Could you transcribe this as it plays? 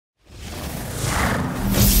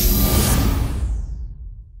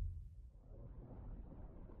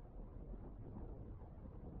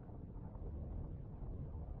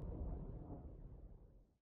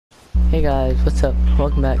Hey guys, what's up?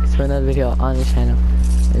 Welcome back to another video on the channel.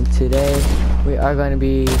 And today we are going to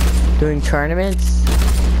be doing tournaments.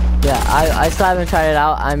 Yeah, I still haven't tried it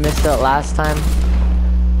out. I missed it last time.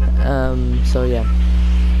 So yeah.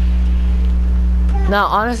 Now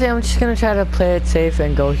honestly, I'm just gonna try to play it safe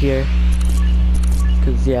and go here.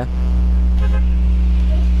 Cause yeah.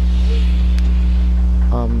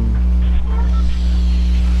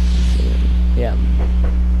 Yeah.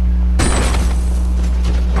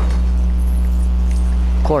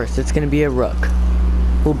 Of course, it's gonna be a rook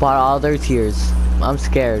who bought all their tiers. I'm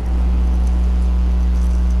scared.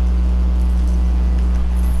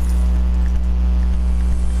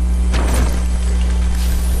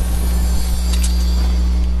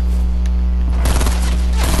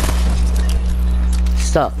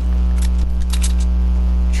 Stop.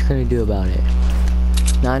 What you gonna do about it?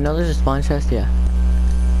 Now I know there's a spawn chest, yeah.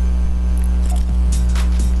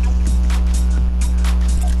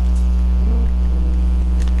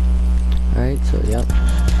 Alright, so yep.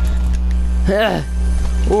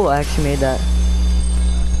 Oh, I actually made that.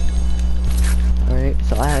 Alright,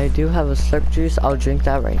 so I do have a slurp juice. I'll drink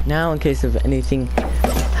that right now in case if anything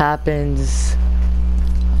happens.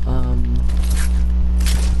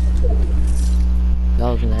 That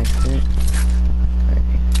was an accident. Alright.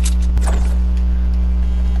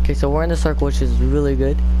 Okay, so we're in the circle, which is really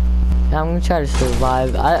good. Now I'm gonna try to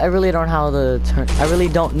survive. I really don't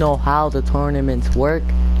know how the tournaments work.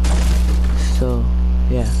 So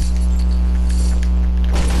yeah.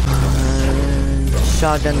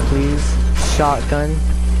 Shotgun, please. Shotgun.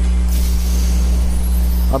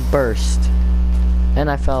 A burst. And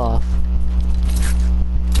I fell off.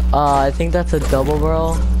 I think that's a double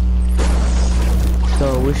barrel.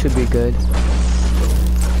 So we should be good.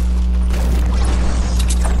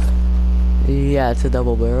 Yeah, it's a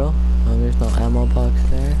double barrel. There's no ammo box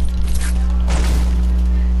there.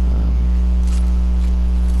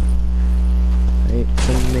 Right,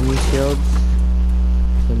 some mini shields.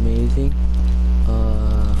 It's amazing.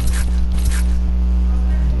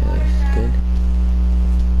 Yeah, it's good.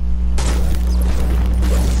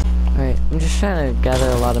 Alright, I'm just trying to gather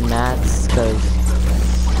a lot of mats because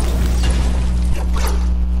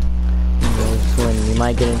when you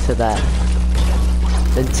might get into that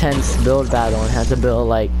intense build battle and have to build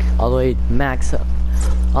like all the way to max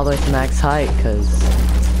height, because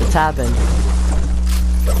it's happened.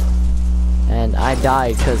 And I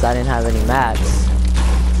died because I didn't have any mats.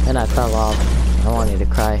 And I fell off. I wanted to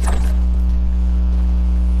cry.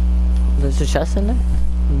 There's a chest in there?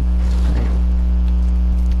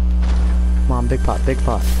 Come on, big pot, big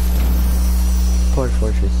pot. Porta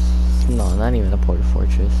fortress. No, not even a porta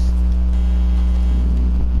fortress.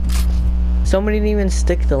 Somebody didn't even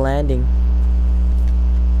stick the landing.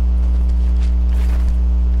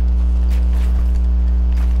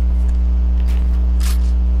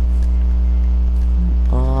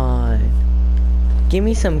 Give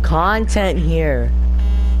me some content here.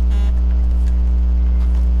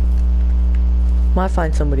 Might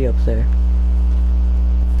find somebody up there.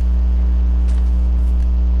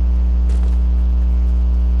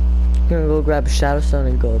 I'm gonna go grab a shadow stone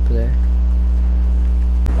and go up there.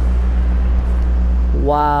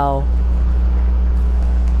 Wow.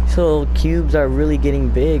 These little cubes are really getting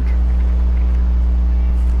big.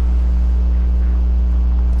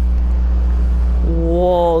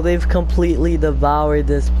 Whoa, they've completely devoured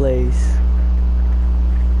this place.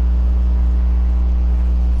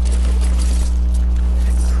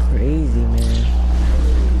 Crazy, man.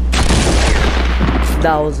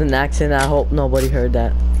 That was an accident. I hope nobody heard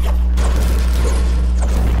that.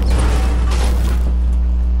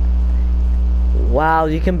 Wow,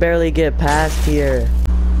 you can barely get past here.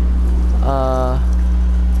 I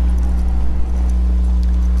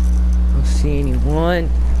don't see anyone.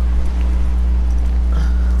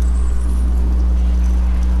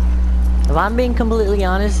 If I'm being completely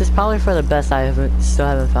honest, it's probably for the best. I still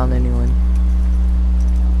haven't found anyone.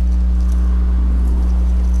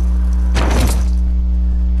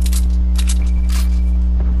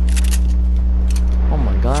 Oh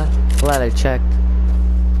my god. Glad I checked.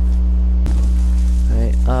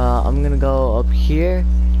 Alright, I'm gonna go up here.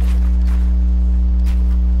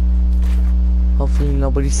 Hopefully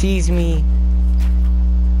nobody sees me.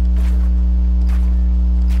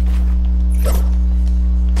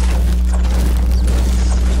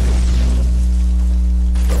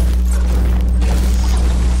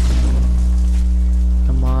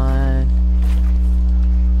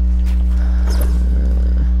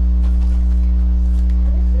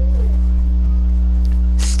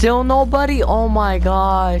 Still nobody? Oh my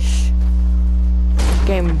gosh.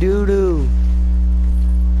 Game doo-doo.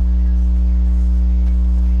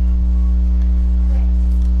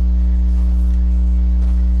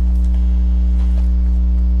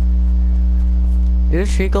 Did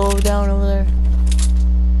a tree go down over there?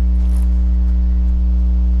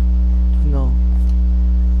 No.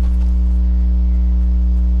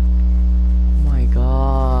 Oh my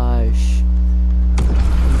gosh.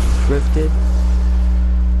 We drifted.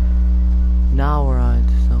 Now we're on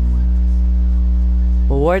to someone.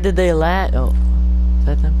 Well, where did they land? Oh, is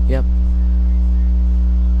that them? Yep.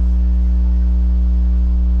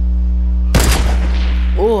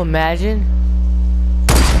 Oh, imagine.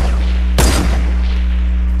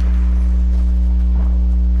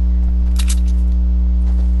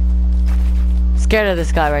 Scared of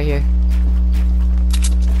this guy right here.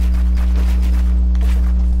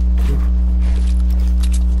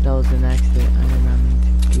 That was an accident. I did not mean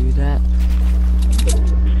to do that.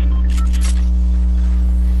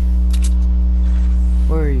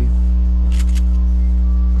 Where are you?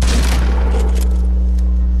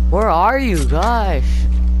 Where are you, gosh?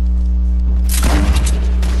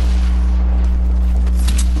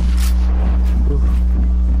 Oof.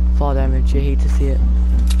 Fall damage, I hate to see it.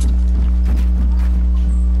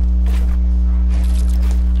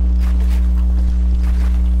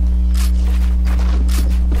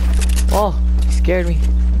 Oh, he scared me.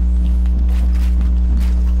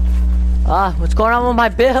 Ah, what's going on with my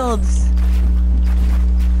builds?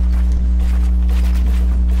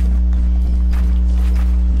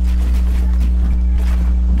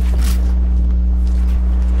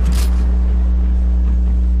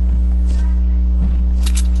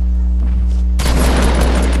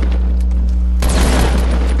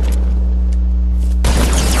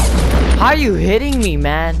 How are you hitting me,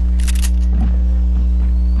 man?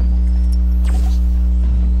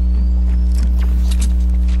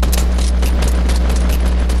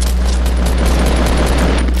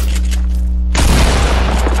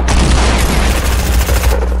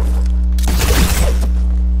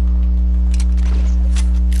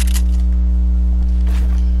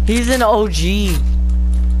 He's an OG.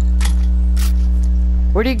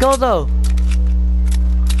 Where'd he go though?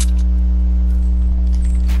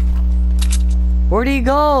 Where'd he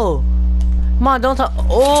go? Come on, don't tell.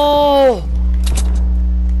 Oh!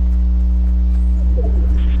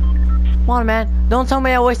 Come on, man. Don't tell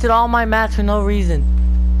me I wasted all my mats for no reason.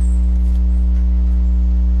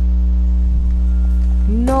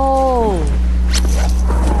 No!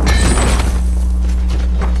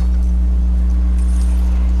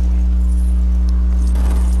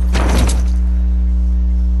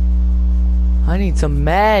 I need some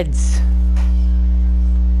meds.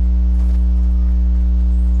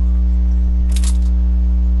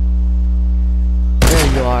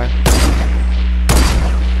 There you are.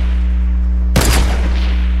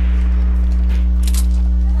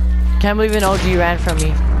 Can't believe an OG ran from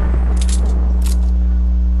me.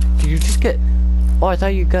 Did you just get... Oh, I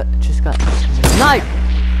thought you just got sniped.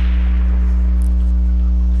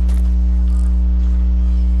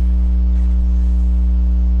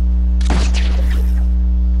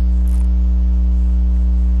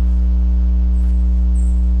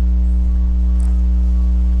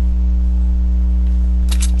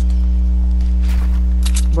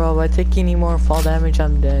 Bro, if I take any more fall damage,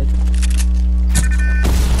 I'm dead.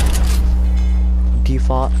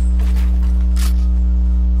 Default.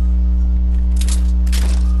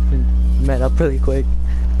 Met up really quick.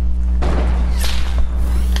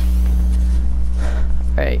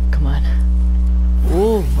 Alright, come on.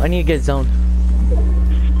 Ooh, I need to get zoned.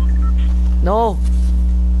 No!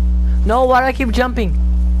 No, why do I keep jumping?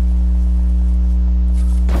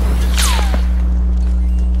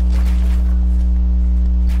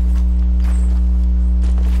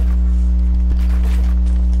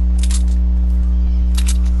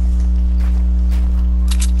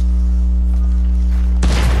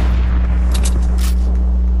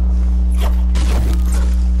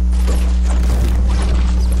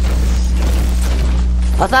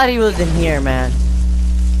 I thought he was in here, man.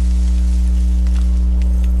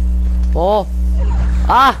 Oh.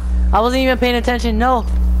 Ah! I wasn't even paying attention. No.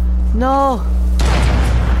 No.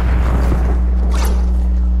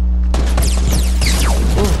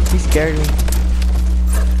 Ooh, he scared me.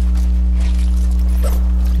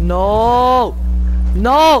 No.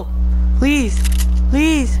 No. Please.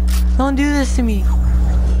 Please. Don't do this to me.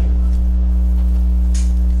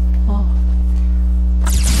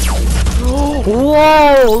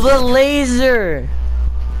 Whoa, the laser!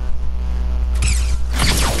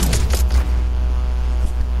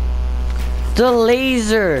 The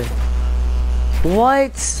laser!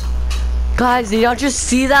 What? Guys, did y'all just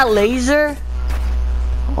see that laser?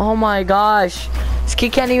 Oh my gosh. This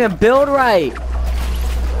kid can't even build right.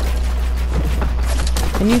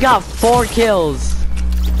 And you got 4 kills.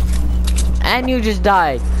 And you just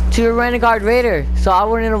died. to a Renegade Raider, so I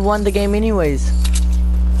wouldn't have won the game anyways.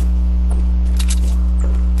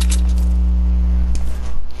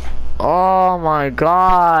 Oh my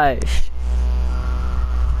gosh.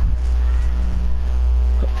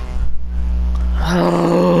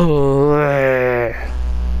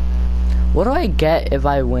 What do I get if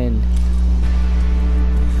I win?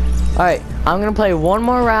 Alright, I'm gonna play one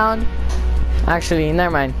more round. Actually,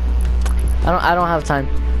 never mind. I don't have time.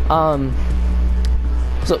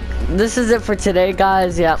 So this is it for today,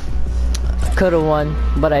 guys. Yeah, could have won,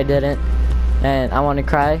 but I didn't, and I want to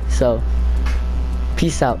cry. So,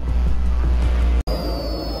 peace out.